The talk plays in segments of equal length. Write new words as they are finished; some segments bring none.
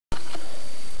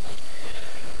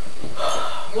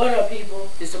What up, people?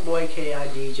 It's the boy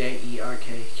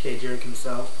KIDJERK, Kid Jerk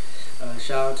himself.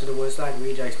 Shout out to the Woodstock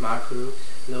Rejects, my crew,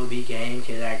 Lil B Game,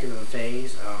 Kid Active and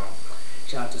FaZe.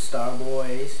 Shout out to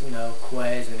Starboys, you know,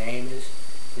 Quez and Amos,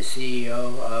 the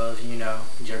CEO of, you know,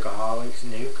 Jerkaholics,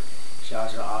 Nuke. Shout out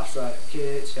to the Offside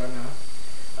Kids, y'all know.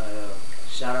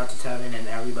 Shout out to Tevin and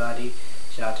everybody.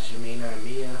 Shout out to Shamina and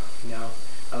Mia. You know,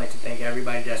 I'd like to thank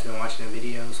everybody that's been watching the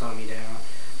videos, hold me down.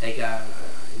 They got,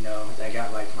 you know, they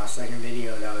got like my second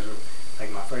video, that was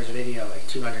like my first video, like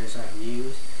 200 and something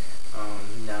views.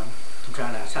 You know, I'm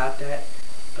trying to top that.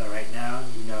 But right now,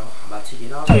 you know, I'm about to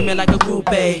get off. Screaming like a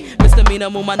groupie, misdemeanor,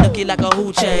 move my nookie like a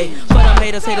hoochie. But I'm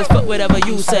haters, fuck whatever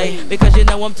you say, because you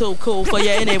know I'm too cool for you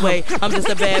anyway. I'm just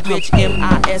a bad bitch,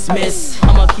 M.I.S. miss.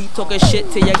 I'ma keep talking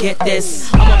shit till you get this.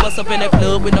 I'ma bust up in the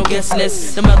club with no guest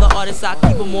list. Them other artists, I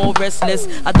keep them more restless.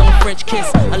 I don't French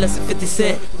kiss unless it's 50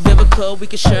 Cent. Vivica, we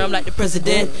can share them like the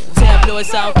president.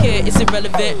 Tabloids, I don't care, it's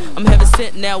irrelevant. I'm heaven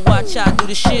sent, now watch I do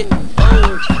the shit.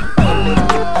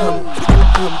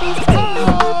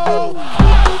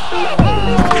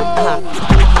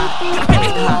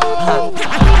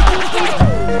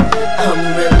 I'm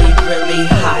really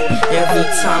hot. Every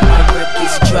time my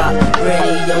records drop,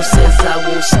 radio says I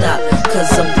won't stop,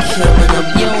 cause I'm killing them.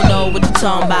 You don't know what you're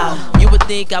talking about. You would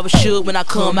think I was shook when I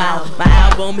come out. My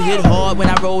album hit hard when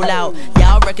I roll out.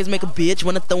 Y'all records make a bitch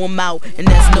wanna throw them out, and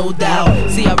that's no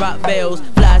doubt. See, I rock bells,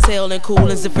 fly as hell and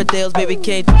cool as infidels. Baby,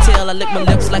 can't you tell I lick my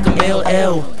lips like a male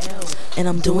L? And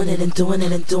I'm doing it and doing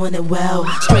it and doing it well.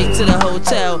 Straight to the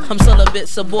hotel, I'm celibate,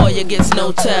 so boy, you gets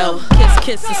no tell.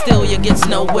 Kiss and still you gets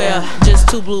nowhere. Just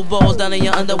two blue balls down in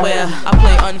your underwear. I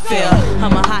play unfair,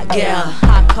 I'm a hot gal.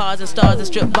 Hot cars and stars and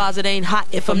strip bars, it ain't hot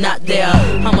if I'm not there.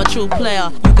 I'm a true player,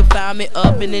 you can find me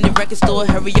up in any record store.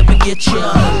 Hurry up and get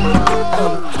ya.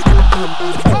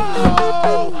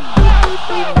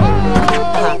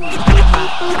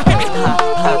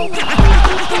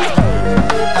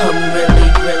 I'm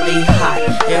really hot.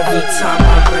 Every time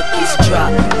my records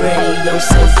drop, radio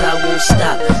says I won't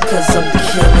stop, cause I'm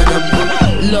killing them.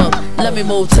 Look, let me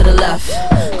move to the left.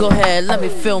 Go ahead, let me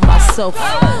feel myself.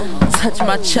 Touch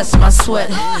my chest, my sweat.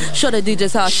 Show the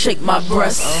DJs how I shake my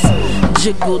breasts.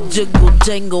 Jiggle, jiggle,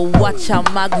 jangle. Watch how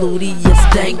my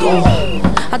gluteus dangle.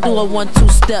 I do a 1-2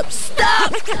 step.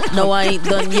 Stop! No, I ain't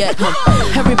done yet.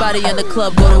 Everybody in the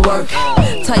club go to work.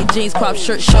 Tight jeans, crop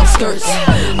shirt, short skirts.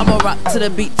 I'ma rock to the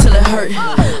beat till it hurt.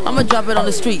 I'ma drop it on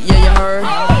the street, yeah, you heard.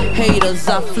 Haters,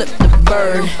 I flip the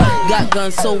bird. Got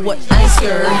guns, so what? I ain't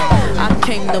scared. I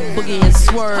came to boogie and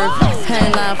swerve.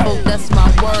 Hangline folk, that's my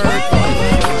word.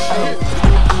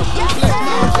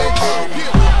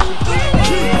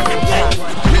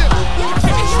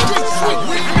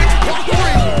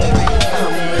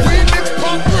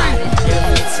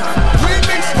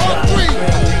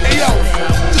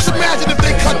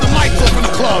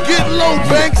 Get low,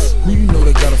 Banks. You know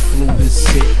they got a flow this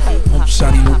sick. Pump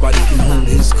shotty, nobody can hold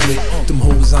his clip. Them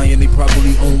hoes iron, they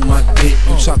probably own my dick.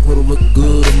 Them chocolate will look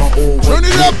good in my old Turn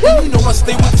it up. And you know I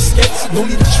stay with the sketch, so don't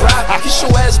need to try. Kiss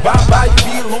your ass bye-bye, you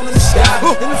be alone in the sky.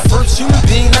 And the first human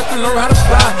being that can learn how to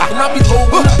fly. And I'll be low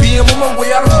with a BM on my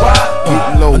way out of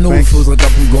ride. Low, I know Banks. it feels like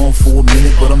I've been gone for a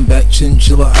minute, but I'm back,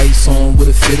 chinchilla ice on with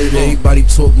a fitted. Everybody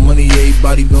talk money,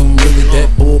 everybody done really that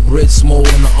bull bread small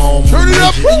in the arm. Turn it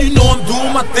up. And you know I'm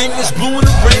doing my thing, it's blue in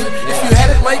the rain. If you had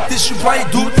it like this, you probably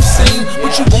do it the same.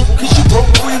 But you won't, cause you broke,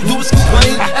 all you do is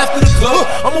complain. After the club,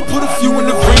 I'ma put a few in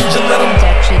the range and let them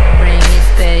touch it, bring it,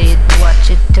 pay it, watch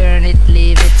it, turn it,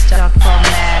 leave it, stop,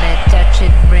 format it. Touch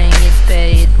it, bring it,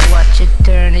 pay it, watch it,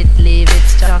 turn it, leave it,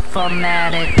 stop,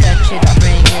 format it. Touch it,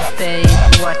 bring it, pay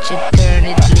it, watch it, turn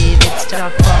it, leave it,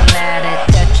 stop, format it.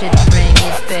 Touch it, bring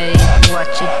it, pay it,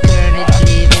 watch it, turn it,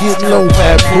 leave it, Get stop, low,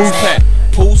 bad format it.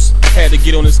 Poos, had to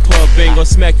get on this club bang, gonna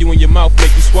smack you in your mouth,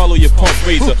 make you swallow your pump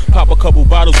razor. Pop a couple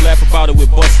bottles, laugh about it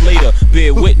with bust later.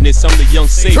 Bear witness, I'm the young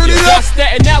savior. Turn it up. Got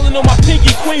Staten Island on my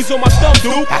pinky, Queens on my thumb,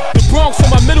 dude. The Bronx on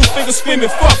my middle finger, screaming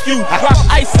fuck you. Rock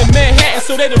ice in Manhattan,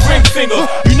 so they the ring finger.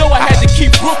 You know I had to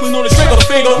keep Brooklyn on the trigger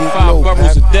finger. 5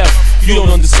 boroughs of death, you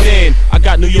don't understand. I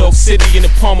got New York City in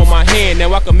the palm of my hand.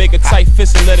 Now I can make a tight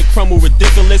fist and let it crumble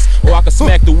ridiculous, or I can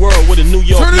smack the world with a New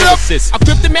York nemesis. I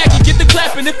grip the mag and get the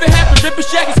clapping. If it happens, rip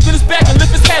his jacket, split his back and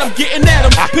lift his hat. I'm getting at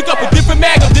him. Pick up a different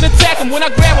mag, then attack him. When I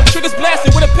grab him, triggers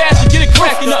blasting with a passion, get it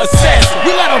cracking, the assassin.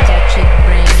 We let him touch it,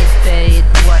 bring it, pay it,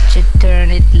 watch it,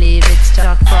 turn it, leave it,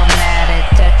 stop, format it.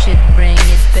 Touch it, bring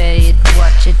it, pay it,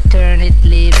 watch it, turn it,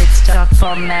 leave it, stop,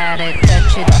 format it.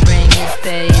 Touch it, bring it,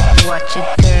 pay it, watch it,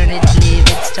 turn it, leave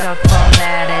it, stop,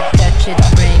 format it. Touch it,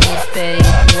 bring it, pay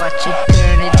it, watch it,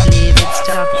 turn it, leave it,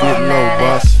 stop,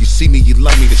 format it. You see me, you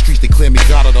love me, the streets declare me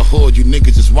God of the hood. You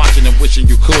niggas is watching and wishing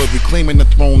you could. Reclaiming the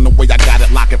throne the way I got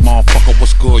it, lock it, motherfucker,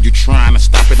 what's good? You trying to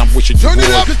stop it, I'm wishing you would. Turn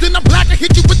it up, cause then I'm black, I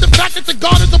hit you with the fact that the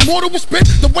God is immortal will spit.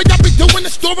 The way I be doing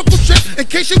historical shit. In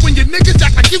case you when your niggas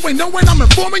act like you ain't know when I'm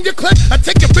informing your clip. I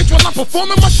take your bitch while I'm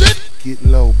performing my shit. Get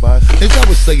low, boss. As I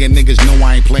was saying, niggas know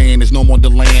I ain't playing, there's no more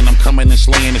delaying. I'm coming and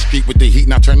slaying the street with the heat,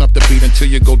 now turn up the beat until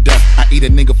you go deaf. I eat a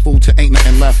nigga food till ain't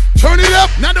nothing left. Turn it up,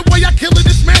 now the way I kill